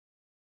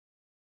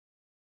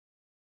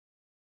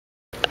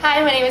Hi,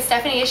 my name is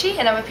Stephanie Ishii,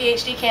 and I'm a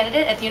PhD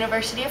candidate at the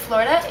University of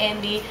Florida in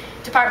the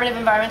Department of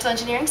Environmental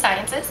Engineering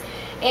Sciences.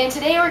 And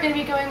today we're going to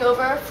be going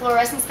over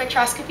fluorescence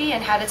spectroscopy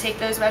and how to take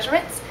those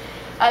measurements.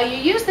 You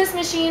use this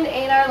machine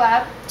in our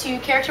lab to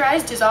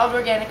characterize dissolved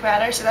organic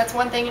matter, so that's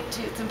one thing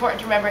it's important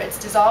to remember. It's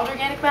dissolved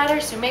organic matter,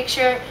 so make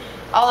sure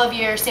all of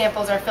your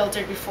samples are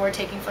filtered before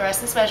taking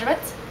fluorescence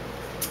measurements.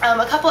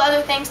 A couple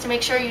other things to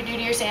make sure you do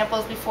to your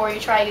samples before you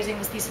try using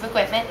this piece of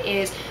equipment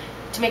is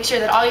to make sure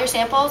that all your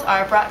samples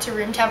are brought to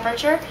room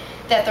temperature,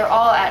 that they're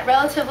all at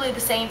relatively the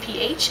same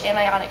pH and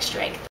ionic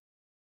strength.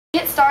 To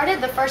get started,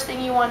 the first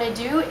thing you want to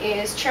do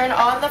is turn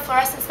on the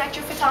fluorescence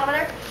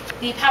spectrophotometer.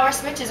 The power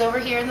switch is over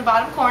here in the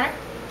bottom corner.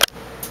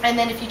 And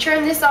then if you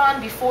turn this on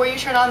before you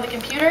turn on the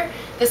computer,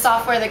 the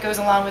software that goes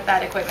along with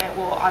that equipment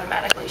will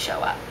automatically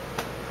show up.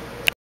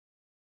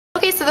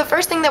 Okay, so the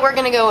first thing that we're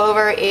going to go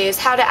over is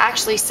how to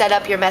actually set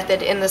up your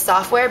method in the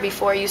software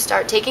before you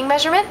start taking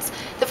measurements.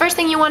 The first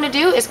thing you want to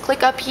do is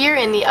click up here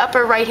in the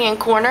upper right hand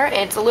corner, and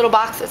it's a little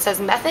box that says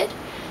method.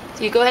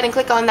 So you go ahead and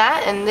click on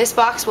that and this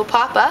box will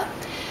pop up.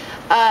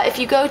 If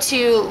you go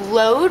to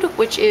load,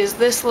 which is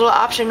this little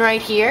option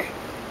right here,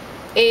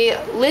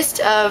 a list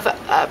of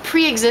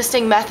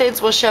pre-existing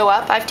methods will show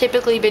up. I've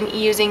typically been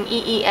using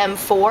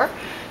EEM4,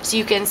 so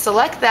you can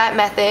select that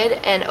method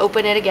and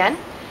open it again.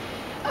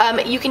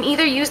 You can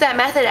either use that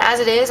method as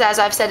it is, as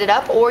I've set it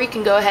up, or you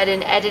can go ahead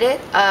and edit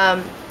it.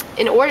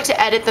 In order to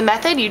edit the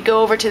method, you'd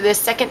go over to this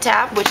second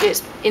tab, which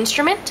is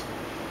Instrument.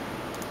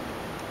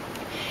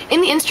 In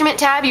the Instrument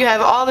tab, you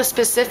have all the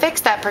specifics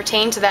that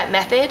pertain to that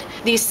method.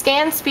 The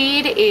scan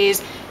speed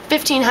is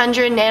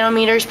 1500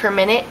 nanometers per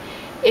minute.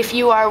 If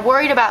you are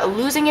worried about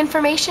losing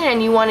information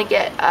and you want to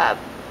get a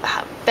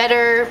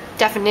better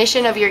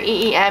definition of your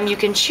EEM, you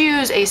can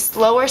choose a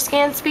slower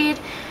scan speed.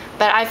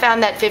 But I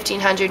found that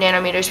 1500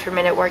 nanometers per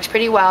minute works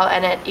pretty well,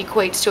 and it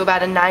equates to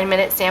about a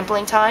 9-minute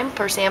sampling time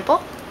per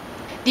sample.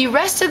 The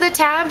rest of the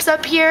tabs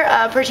up here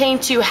pertain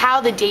to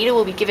how the data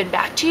will be given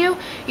back to you.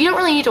 You don't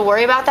really need to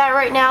worry about that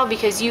right now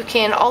because you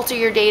can alter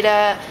your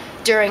data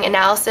during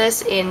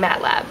analysis in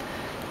MATLAB.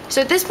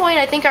 So at this point,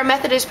 I think our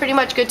method is pretty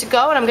much good to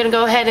go, and I'm going to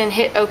go ahead and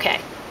hit OK.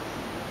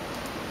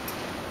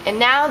 And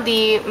now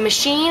the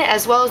machine,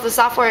 as well as the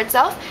software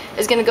itself,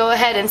 is going to go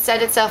ahead and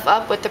set itself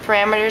up with the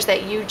parameters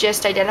that you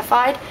just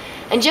identified.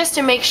 And just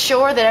to make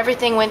sure that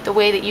everything went the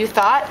way that you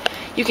thought,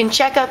 you can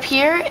check up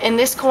here in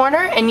this corner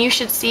and you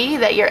should see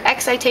that your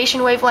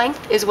excitation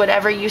wavelength is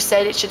whatever you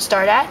said it should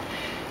start at.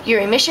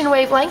 Your emission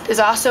wavelength is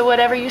also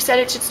whatever you said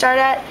it should start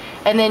at.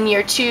 And then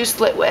your two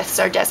slit widths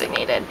are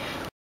designated.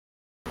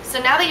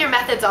 So now that your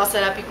method's all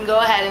set up, you can go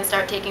ahead and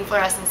start taking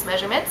fluorescence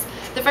measurements.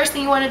 The first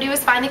thing you want to do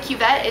is find the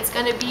cuvette. It's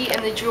going to be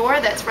in the drawer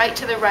that's right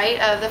to the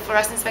right of the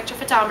fluorescence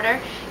spectrophotometer.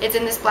 It's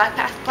in this black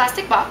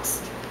plastic box.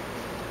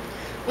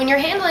 When you're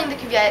handling the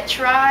cuvette,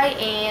 try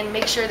and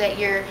make sure that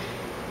you're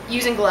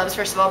using gloves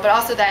first of all, but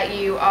also that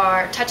you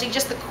are touching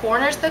just the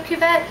corners of the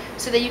cuvette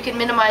so that you can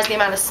minimize the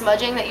amount of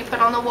smudging that you put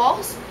on the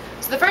walls.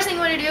 So the first thing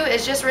you want to do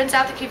is just rinse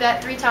out the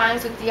cuvette 3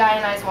 times with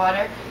deionized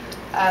water.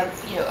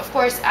 Of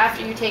course,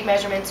 after you take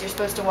measurements, you're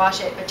supposed to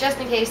wash it, but just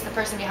in case the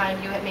person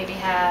behind you had maybe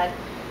had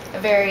a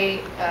very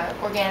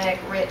organic,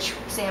 rich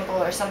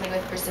sample or something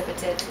with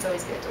precipitates, it's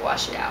always good to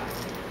wash it out.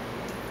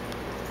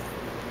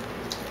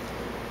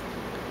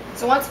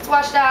 So once it's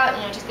washed out,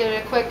 just give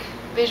it a quick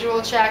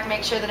visual check,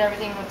 make sure that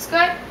everything looks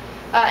good.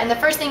 And the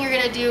first thing you're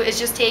going to do is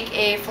just take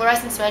a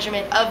fluorescence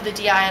measurement of the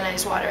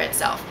deionized water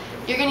itself.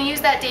 You're going to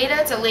use that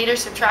data to later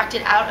subtract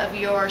it out of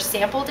your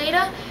sample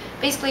data.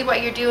 Basically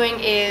what you're doing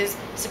is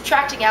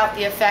subtracting out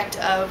the effect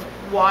of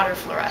water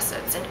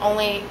fluorescence and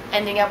only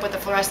ending up with the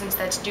fluorescence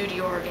that's due to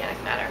your organic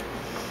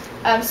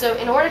matter. So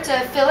in order to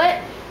fill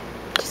it,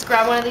 just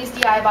grab one of these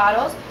DI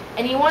bottles,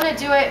 and you want to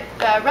do it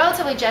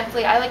relatively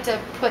gently. I like to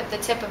put the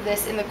tip of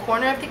this in the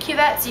corner of the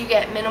cuvette so you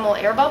get minimal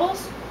air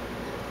bubbles.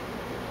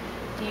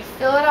 You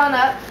fill it on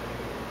up.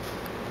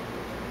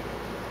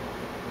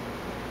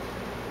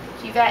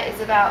 The cuvette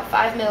is about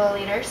 5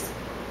 milliliters.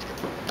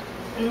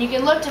 And you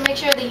can look to make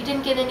sure that you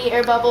didn't get any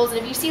air bubbles, and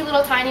if you see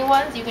little tiny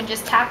ones, you can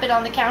just tap it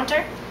on the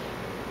counter.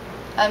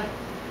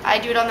 I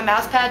do it on the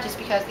mouse pad just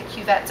because the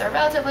cuvettes are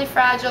relatively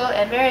fragile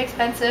and very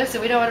expensive, so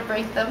we don't want to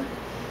break them.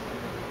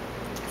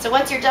 So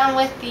once you're done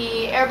with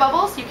the air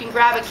bubbles, you can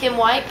grab a Kim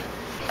wipe.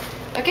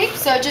 Okay,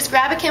 so just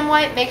grab a Kim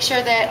wipe, make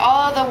sure that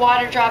all the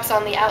water drops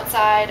on the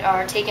outside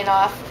are taken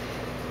off.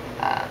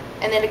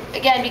 And then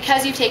again,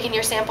 because you've taken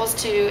your samples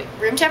to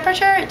room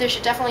temperature, there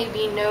should definitely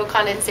be no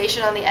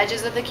condensation on the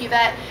edges of the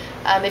cuvette.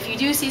 If you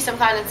do see some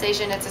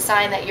condensation, it's a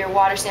sign that your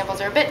water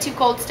samples are a bit too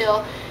cold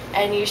still,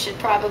 and you should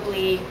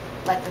probably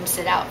let them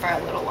sit out for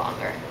a little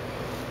longer.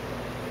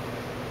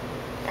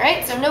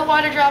 Alright, so no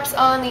water drops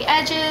on the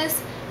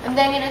edges. I'm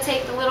then going to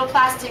take the little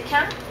plastic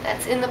cap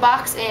that's in the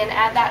box and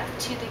add that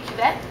to the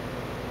cuvette.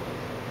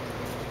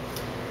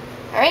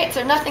 Alright,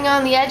 so nothing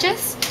on the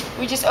edges.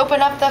 We just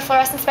open up the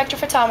fluorescence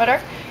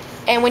spectrophotometer,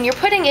 and when you're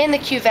putting in the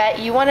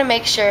cuvette, you want to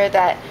make sure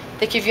that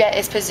the cuvette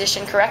is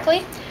positioned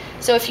correctly.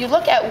 So if you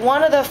look at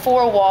one of the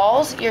 4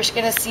 walls, you're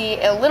going to see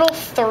a little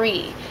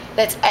 3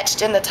 that's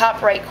etched in the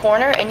top right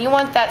corner, and you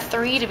want that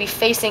 3 to be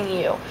facing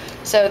you.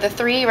 So the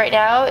 3 right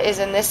now is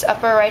in this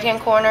upper right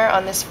hand corner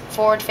on this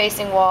forward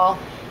facing wall,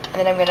 and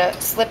then I'm going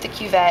to slip the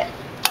cuvette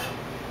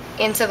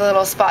into the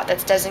little spot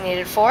that's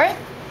designated for it.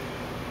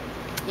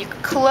 You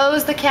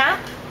close the cap,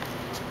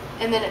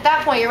 and then at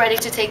that point you're ready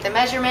to take the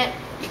measurement.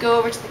 You go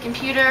over to the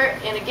computer,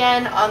 and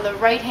again on the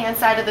right hand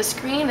side of the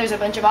screen there's a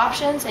bunch of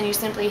options, and you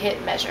simply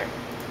hit measure.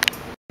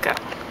 Go.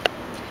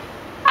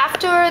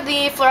 After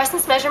the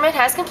fluorescence measurement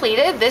has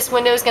completed, this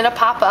window is going to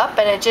pop up,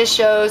 and it just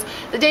shows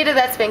the data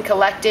that's been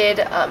collected.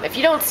 If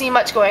you don't see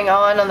much going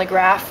on the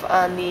graph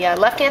on the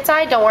left hand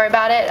side, don't worry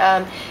about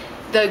it.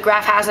 The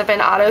graph hasn't been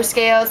auto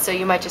scaled, so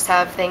you might just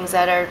have things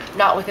that are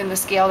not within the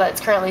scale that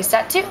it's currently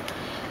set to.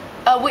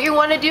 What you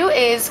want to do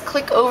is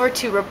click over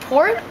to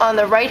report on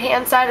the right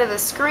hand side of the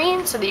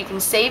screen so that you can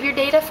save your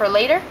data for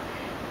later.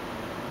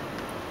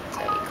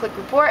 So you click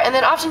report, and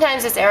then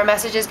oftentimes this error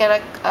message is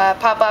going to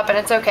pop up, and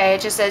it's okay.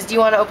 It just says, do you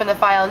want to open the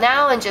file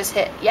now, and just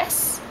hit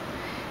yes.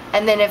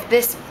 And then if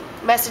this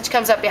message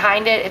comes up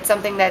behind it, it's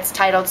something that's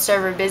titled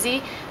server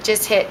busy,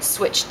 just hit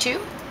switch to.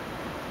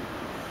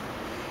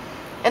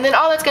 And then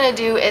all that's going to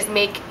do is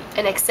make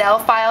an Excel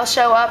file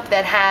show up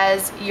that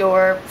has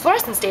your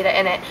fluorescence data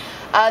in it.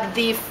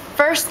 The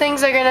first things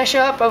that are going to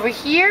show up over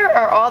here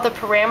are all the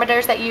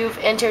parameters that you've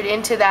entered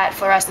into that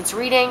fluorescence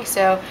reading.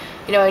 So,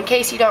 in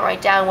case you don't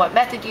write down what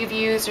method you've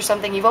used or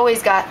something, you've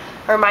always got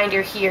a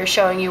reminder here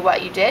showing you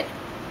what you did.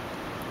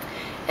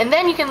 And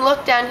then you can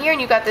look down here,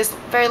 and you've got this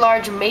very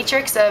large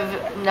matrix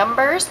of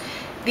numbers.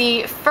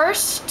 The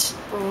first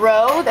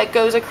row that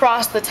goes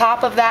across the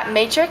top of that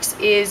matrix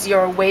is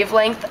your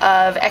wavelength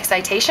of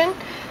excitation.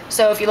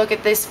 So if you look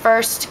at this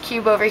first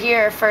cube over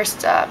here,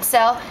 first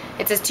cell,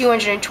 it says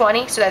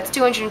 220, so that's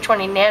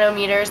 220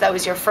 nanometers. That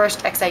was your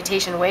first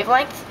excitation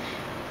wavelength.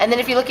 And then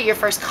if you look at your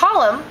first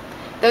column,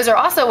 those are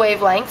also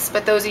wavelengths,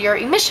 but those are your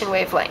emission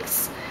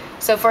wavelengths.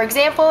 So for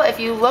example, if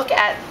you look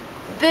at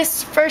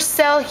this first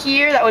cell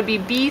here, that would be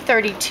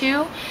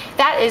B32.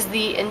 That is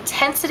the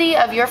intensity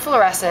of your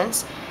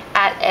fluorescence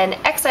at an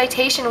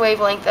excitation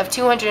wavelength of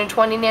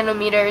 220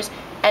 nanometers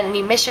and an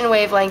emission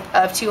wavelength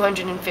of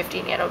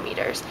 250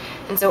 nanometers.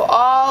 And so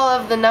all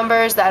of the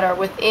numbers that are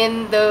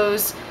within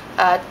those,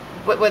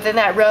 within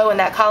that row and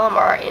that column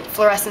are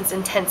fluorescence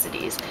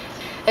intensities.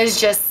 Is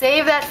just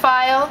save that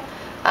file.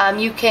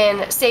 You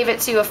can save it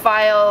to a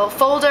file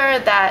folder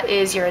that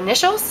is your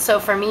initials. So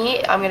for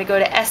me, I'm going to go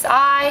to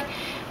SI,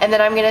 and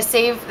then I'm going to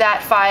save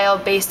that file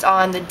based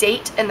on the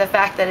date and the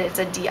fact that it's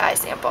a DI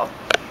sample.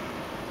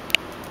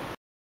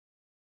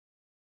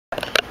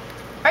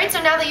 Alright,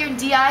 so now that your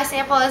DI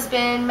sample has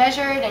been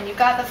measured and you've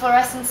got the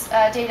fluorescence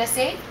data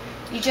saved,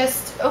 you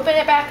just open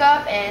it back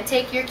up and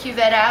take your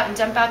cuvette out and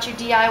dump out your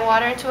DI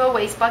water into a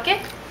waste bucket.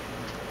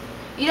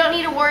 You don't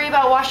need to worry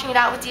about washing it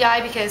out with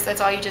DI because that's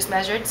all you just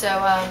measured,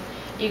 so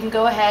you can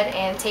go ahead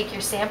and take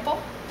your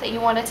sample that you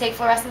want to take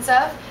fluorescence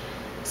of.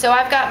 So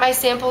I've got my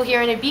sample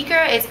here in a beaker.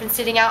 It's been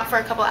sitting out for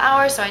a couple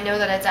hours, so I know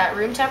that it's at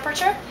room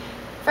temperature.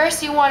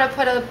 First, you want to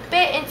put a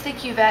bit into the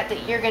cuvette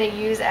that you're going to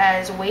use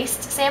as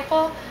waste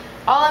sample.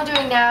 All I'm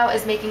doing now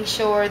is making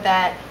sure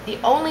that the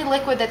only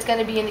liquid that's going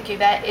to be in the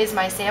cuvette is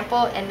my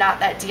sample and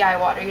not that DI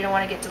water. You don't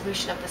want to get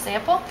dilution of the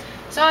sample.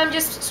 So I'm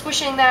just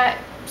swishing that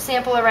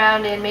sample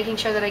around and making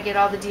sure that I get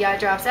all the DI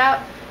drops out.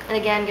 And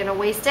again, going to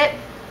waste it.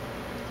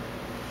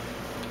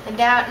 And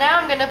now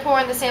I'm going to pour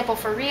in the sample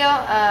for real.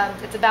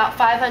 It's about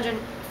 5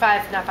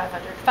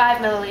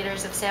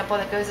 milliliters of sample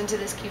that goes into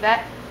this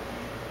cuvette.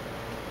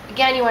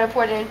 Again, you want to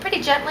pour it in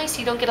pretty gently so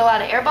you don't get a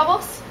lot of air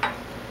bubbles.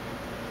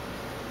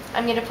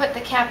 I'm going to put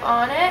the cap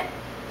on it.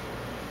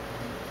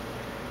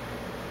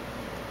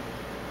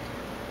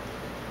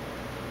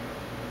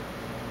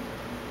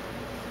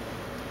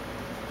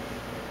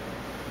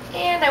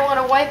 And I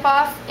want to wipe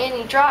off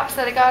any drops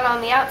that I got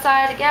on the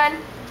outside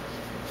again.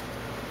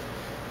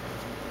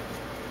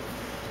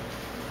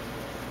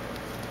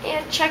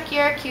 And check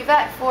your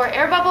cuvette for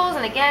air bubbles,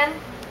 and again,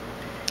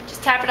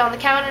 just tap it on the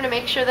counter to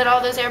make sure that all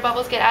those air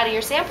bubbles get out of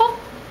your sample.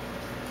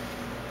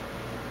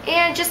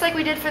 And just like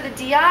we did for the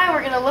DI,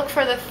 we're going to look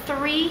for the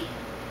 3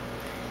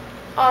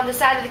 on the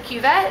side of the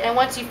cuvette, and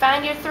once you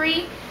find your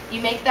 3,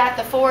 you make that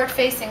the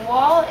forward-facing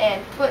wall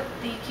and put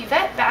the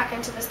cuvette back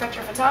into the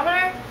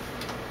spectrophotometer,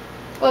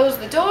 close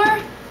the door,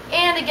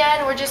 and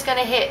again, we're just going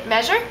to hit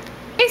measure.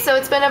 Okay, so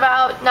it's been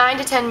about 9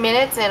 to 10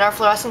 minutes and our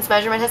fluorescence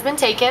measurement has been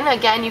taken.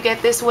 Again, you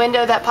get this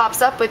window that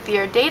pops up with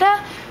your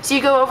data. So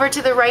you go over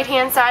to the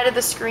right-hand side of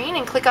the screen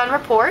and click on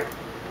report.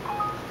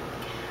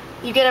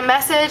 You get a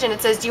message and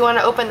it says, do you want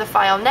to open the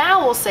file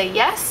now? We'll say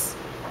yes.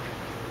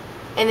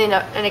 And then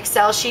an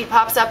Excel sheet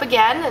pops up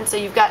again. And so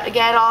you've got,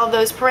 again, all of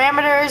those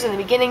parameters in the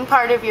beginning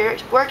part of your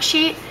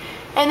worksheet.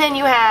 And then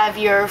you have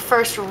your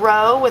first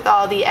row with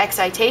all the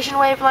excitation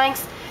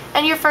wavelengths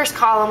and your first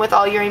column with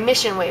all your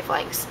emission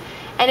wavelengths.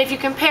 And if you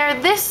compare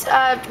this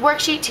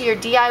worksheet to your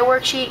DI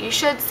worksheet, you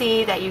should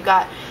see that you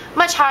got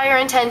much higher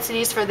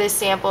intensities for this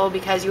sample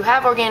because you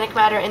have organic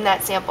matter in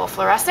that sample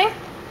fluorescing.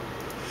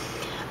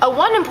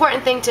 One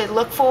important thing to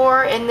look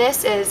for in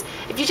this is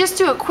if you just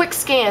do a quick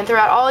scan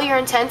throughout all your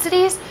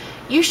intensities,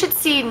 you should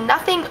see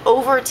nothing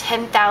over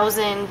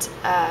 10,000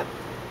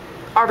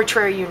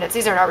 arbitrary units.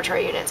 These aren't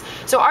arbitrary units.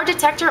 So our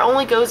detector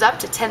only goes up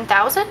to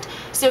 10,000.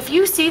 So if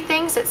you see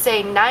things that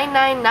say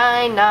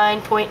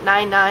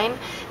 9999.99,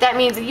 that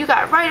means that you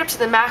got right up to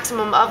the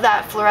maximum of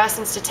that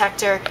fluorescence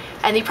detector,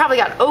 and you probably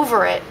got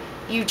over it.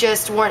 You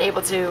just weren't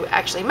able to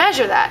actually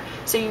measure that.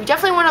 So you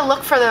definitely want to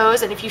look for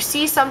those, and if you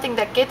see something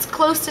that gets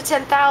close to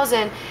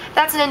 10,000,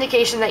 that's an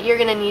indication that you're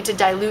going to need to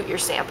dilute your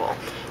sample.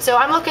 So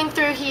I'm looking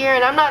through here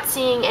and I'm not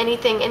seeing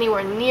anything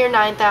anywhere near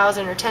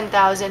 9,000 or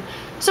 10,000,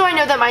 so I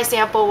know that my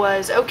sample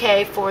was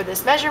okay for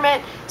this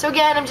measurement. So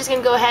again, I'm just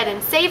going to go ahead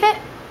and save it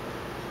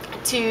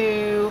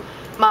to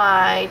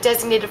my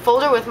designated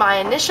folder with my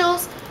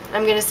initials.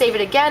 I'm going to save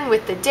it again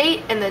with the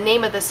date and the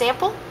name of the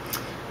sample.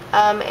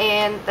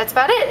 And that's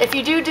about it. If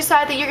you do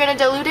decide that you're going to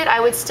dilute it,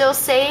 I would still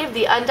save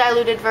the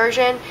undiluted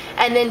version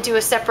and then do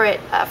a separate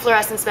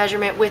fluorescence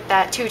measurement with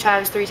that 2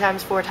 times, 3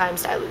 times, 4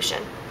 times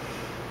dilution.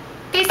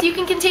 Okay, so you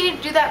can continue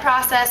to do that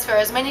process for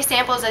as many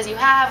samples as you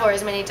have or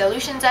as many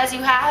dilutions as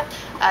you have.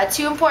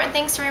 2 important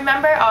things to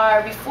remember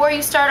are, before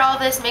you start all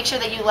this, make sure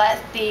that you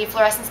let the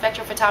fluorescence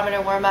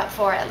spectrophotometer warm up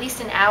for at least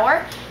an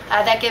hour.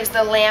 That gives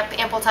the lamp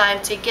ample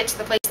time to get to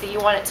the place that you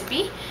want it to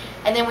be.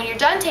 And then when you're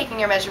done taking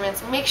your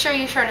measurements, make sure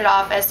you turn it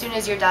off as soon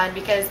as you're done,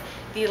 because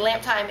the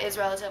lamp time is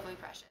relatively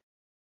precious.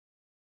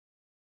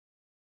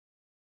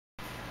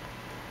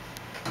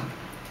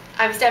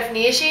 I'm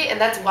Stephanie Ishii,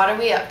 and that's What Are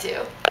We Up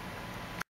To?